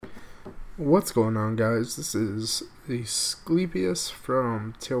What's going on, guys? This is the Sklepius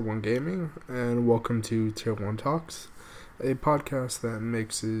from Tier 1 Gaming, and welcome to Tier 1 Talks, a podcast that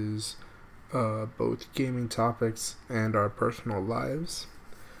mixes both gaming topics and our personal lives.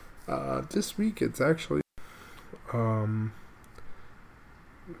 This week, it's actually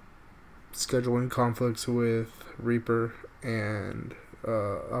scheduling conflicts with Reaper and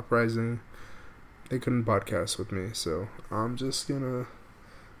Uprising. They couldn't podcast with me, so I'm just gonna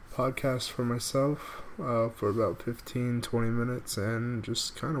podcast for myself for about 15-20 minutes and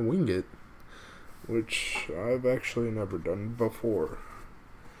just kind of wing it, which I've actually never done before.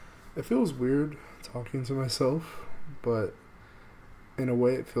 It feels weird talking to myself, but in a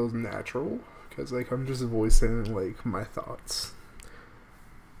way it feels natural because I'm just voicing my thoughts.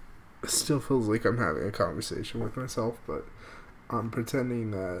 It still feels like I'm having a conversation with myself, but I'm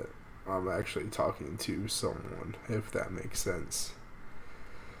pretending that I'm actually talking to someone, if that makes sense.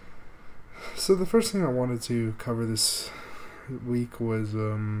 So the first thing I wanted to cover this week was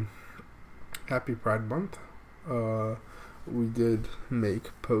Happy Pride Month. We did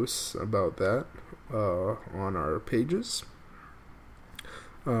make posts about that on our pages.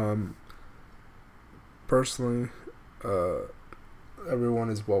 Personally, everyone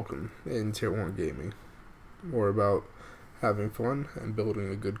is welcome in Tier 1 Gaming. We're about having fun and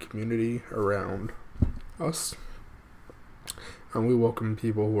building a good community around us. And we welcome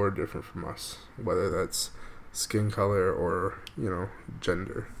people who are different from us, whether that's skin color or,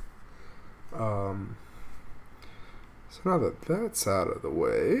 gender. So now that that's out of the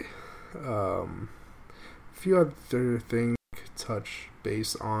way, a few other things to touch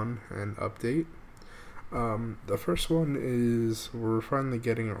base on and update. The first one is we're finally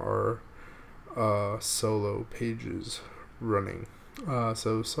getting our solo pages running.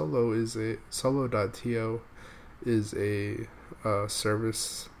 So solo.to is a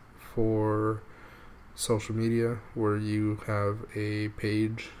service for social media where you have a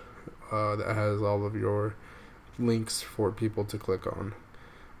page that has all of your links for people to click on.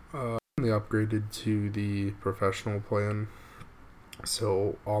 They upgraded to the professional plan,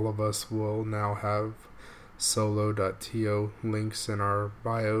 so all of us will now have solo.to links in our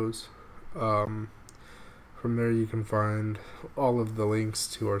bios. From there you can find all of the links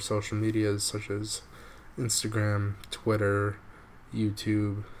to our social medias such as Instagram, Twitter,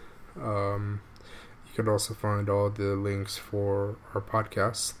 YouTube. You can also find all the links for our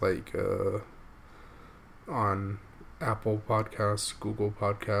podcasts, on Apple Podcasts, Google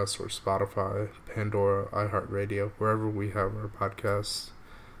Podcasts, or Spotify, Pandora, iHeartRadio, wherever we have our podcasts.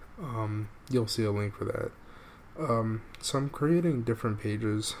 You'll see a link for that. So I'm creating different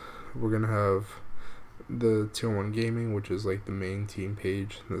pages. We're going to have the Tier 1 Gaming, which is the main team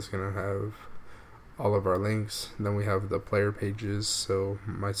page that's going to have all of our links. And then we have the player pages, so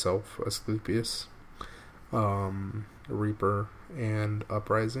myself, Asclepius, Reaper, and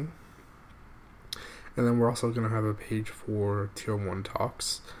Uprising. And then we're also going to have a page for Tier 1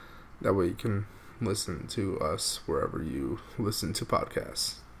 Talks. That way you can listen to us wherever you listen to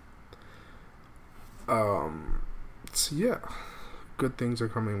podcasts. So yeah, good things are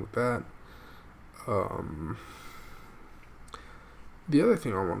coming with that. The other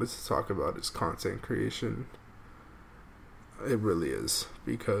thing I wanted to talk about is content creation. It really is,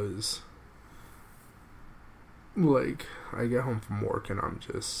 because I get home from work and I'm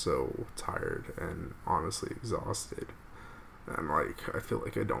just so tired and honestly exhausted. And I feel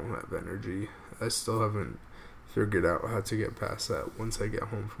like I don't have energy. I still haven't figured out how to get past that once I get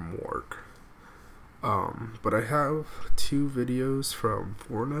home from work. But I have 2 videos from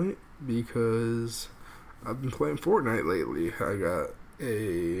Fortnite because I've been playing Fortnite lately. I got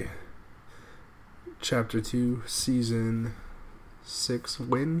a Chapter 2 Season 6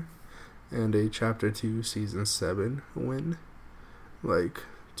 win and a Chapter 2 Season 7 win.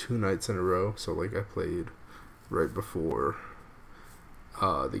 2 nights in a row. So I played right before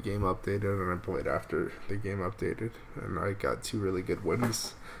the game updated, and I played after the game updated, and I got 2 really good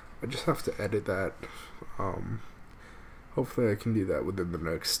wins. I just have to edit that. Hopefully I can do that within the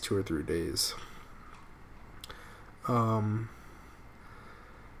next 2 or 3 days.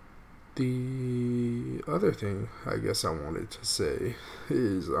 The other thing I guess I wanted to say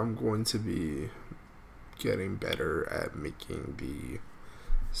is I'm going to be getting better at making the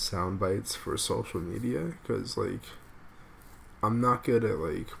sound bites for social media, because I'm not good at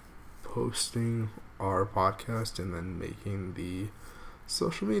posting our podcast and then making the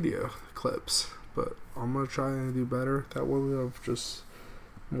social media clips, but I'm gonna try and do better. That way we have just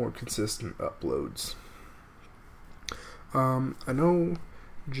more consistent uploads. I know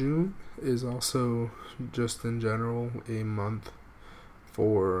June is also just in general a month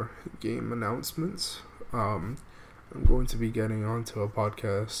for game announcements. I'm going to be getting onto a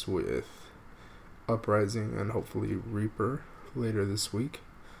podcast with Uprising and hopefully Reaper later this week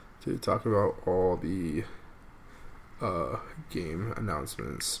to talk about all the game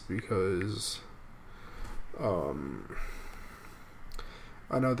announcements, because I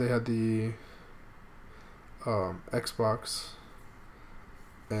know they had the Xbox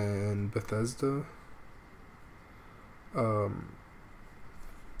and Bethesda.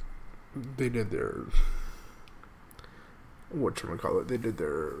 They did their whatchamacallit, they did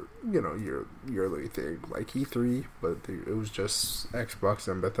their, yearly thing, like E3, but it was just Xbox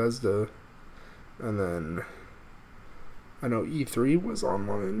and Bethesda. And then I know E3 was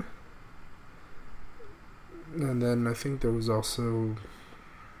online. And then I think there was also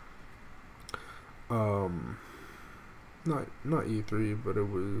not E3, but it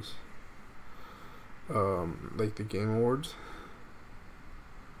was like the Game Awards.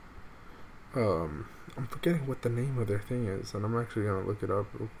 I'm forgetting what the name of their thing is, and I'm actually gonna look it up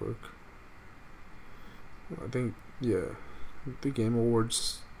real quick. I think, yeah, the Game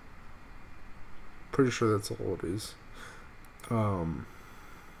Awards. Pretty sure that's all it is.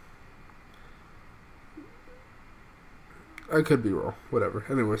 I could be wrong. Whatever.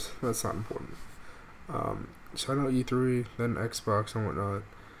 Anyways, that's not important. So I know E3, then Xbox and whatnot.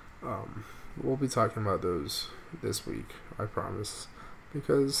 We'll be talking about those this week, I promise,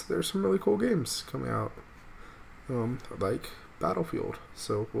 because there's some really cool games coming out, like Battlefield.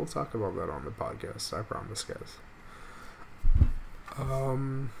 So we'll talk about that on the podcast, I promise, guys.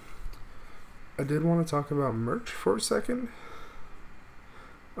 I did want to talk about merch for a second.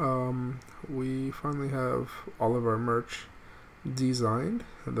 We finally have all of our merch designed.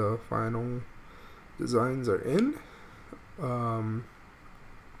 The final designs are in.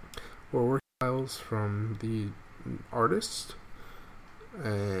 We're working files from the artist,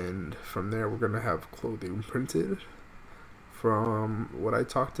 and from there we're going to have clothing printed. From what I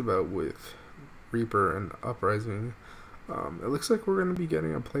talked about with Reaper and Uprising, it looks like we're going to be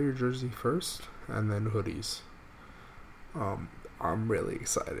getting a player jersey first, and then hoodies. I'm really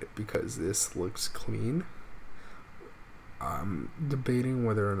excited because this looks clean. I'm debating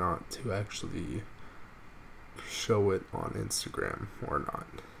whether or not to actually show it on Instagram or not.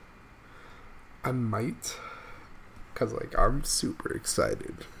 I might, because I'm super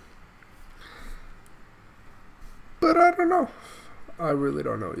excited. But I don't know. I really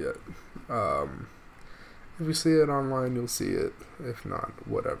don't know yet. If you see it online, you'll see it. If not,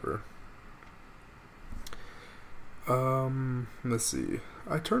 whatever. Let's see.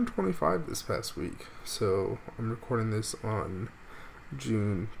 I turned 25 this past week, so I'm recording this on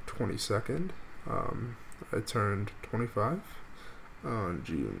June 22nd. I turned 25 on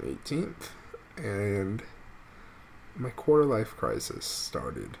June 18th, and my quarter life crisis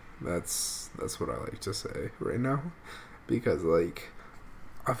started. That's what I like to say right now, because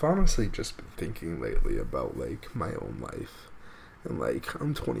I've honestly just been thinking lately about my own life, and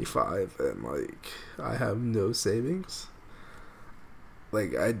I'm 25 and I have no savings.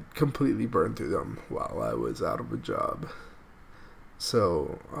 I completely burned through them while I was out of a job.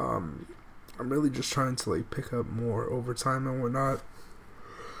 So I'm really just trying to pick up more overtime and whatnot.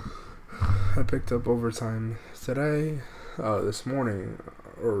 I picked up overtime today, this morning,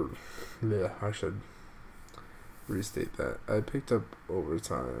 I should restate that. I picked up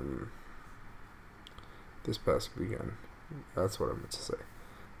overtime this past weekend. That's what I meant to say.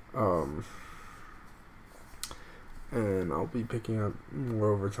 And I'll be picking up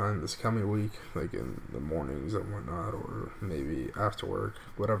more overtime this coming week, in the mornings and whatnot, or maybe after work,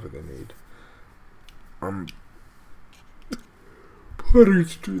 whatever they need. I'm planning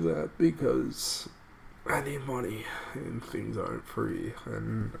to do that because I need money and things aren't free,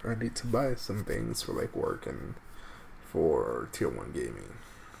 and I need to buy some things for work and for Tier 1 gaming.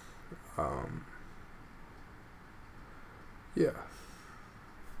 Yeah.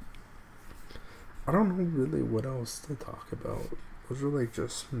 I don't know really what else to talk about. Those are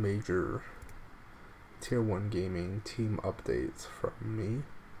just major Tier 1 gaming team updates from me.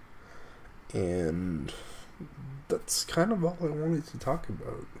 And that's kind of all I wanted to talk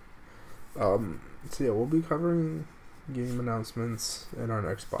about. So yeah, we'll be covering game announcements in our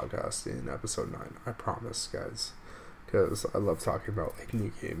next podcast in episode 9. I promise, guys. Because I love talking about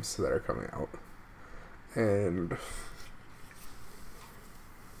new games that are coming out. And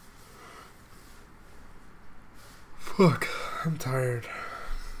fuck, I'm tired.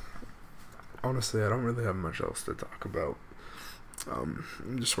 Honestly, I don't really have much else to talk about. I'm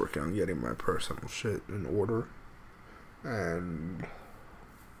just working on getting my personal shit in order. And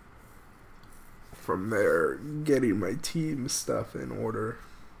from there, getting my team stuff in order.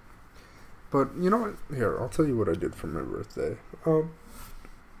 But you know what? Here, I'll tell you what I did for my birthday.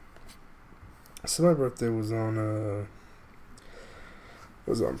 So my birthday was on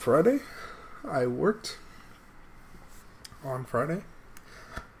Friday. I worked on Friday.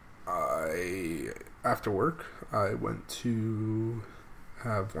 After work, I went to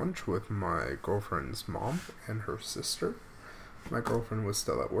have lunch with my girlfriend's mom and her sister. My girlfriend was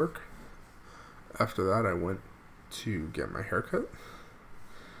still at work. After that, I went to get my haircut.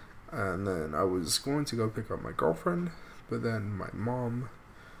 And then I was going to go pick up my girlfriend, but then my mom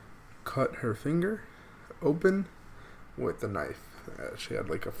cut her finger open with a knife. She had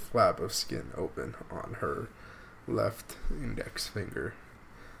like a flap of skin open on her left index finger.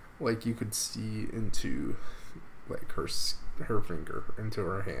 Like you could see into like her finger, into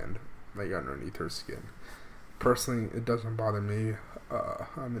her hand, like underneath her skin. Personally, it doesn't bother me.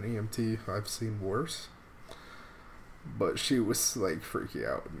 I'm an EMT. I've seen worse. But she was like freaking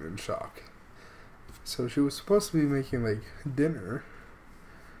out and in shock. So she was supposed to be making like dinner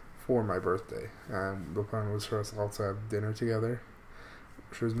for my birthday. And the plan was for us all to have dinner together.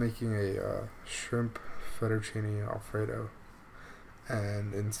 She was making a shrimp fettuccine alfredo.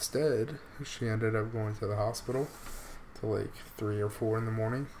 And instead, she ended up going to the hospital till like 3 or 4 in the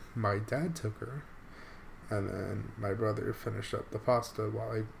morning. My dad took her. And then my brother finished up the pasta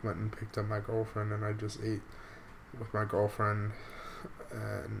while I went and picked up my girlfriend, and I just ate with my girlfriend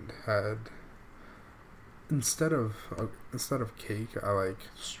and had instead of cake, I like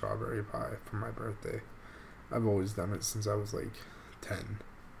strawberry pie for my birthday. I've always done it since I was like 10.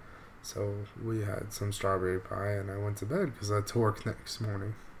 So we had some strawberry pie and I went to bed because I had to work next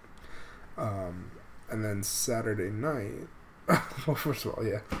morning. And then Saturday night, well, first of all,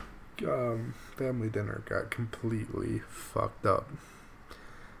 yeah. Family dinner got completely fucked up.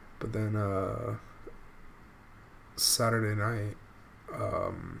 But then Saturday night,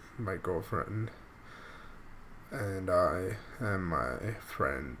 my girlfriend and I and my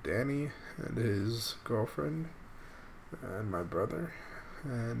friend Danny and his girlfriend and my brother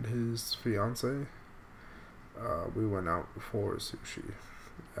and his fiance, we went out for sushi,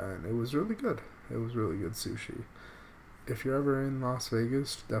 and it was really good. It was really good sushi. If you're ever in Las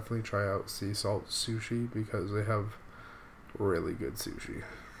Vegas, definitely try out Sea Salt Sushi because they have really good sushi.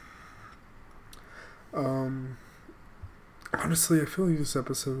 Honestly, I feel like this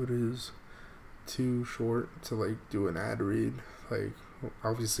episode is too short to like do an ad read. Like,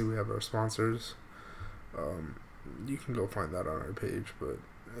 obviously we have our sponsors. You can go find that on our page, but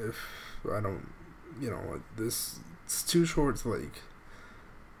if I don't, this, it's too short to like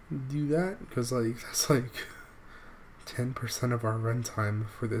do that because like that's like 10% of our runtime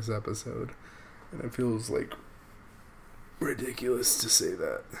for this episode, and it feels like ridiculous to say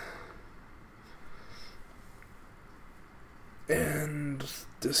that. And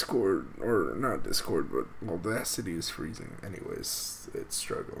Discord, or not Discord, but Audacity is freezing. Anyways, it's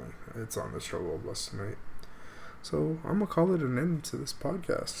struggling. It's on the struggle bus tonight. So I'm gonna call it an end to this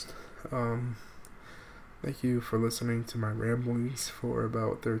podcast. Thank you for listening to my ramblings for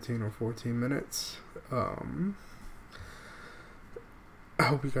about 13 or 14 minutes. I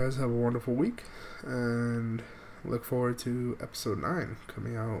hope you guys have a wonderful week, and look forward to episode 9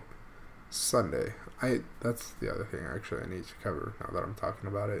 coming out Sunday. That's the other thing actually I need to cover now that I'm talking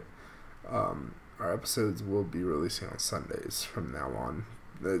about it. Our episodes will be releasing on Sundays from now on.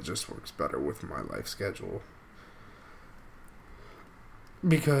 It just works better with my life schedule,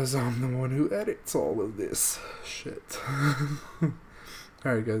 because I'm the one who edits all of this shit.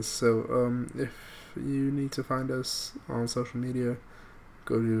 Alright guys, so if you need to find us on social media,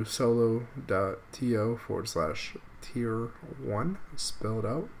 go to solo.to/tier1, spelled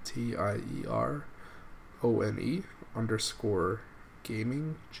out TIERONE_gaming,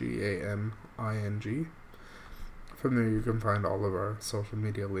 GAMING. From there you can find all of our social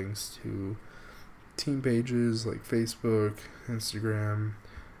media links to team pages like Facebook, Instagram,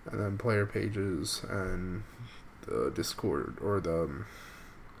 and then player pages, and the Discord, or the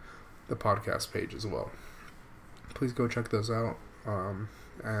podcast page as well. Please go check those out.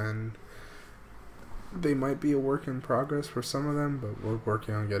 And they might be a work in progress for some of them, but we're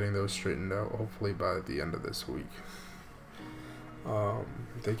working on getting those straightened out hopefully by the end of this week.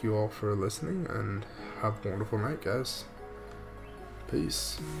 Thank you all for listening, and have a wonderful night, guys.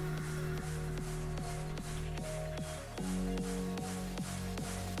 Peace.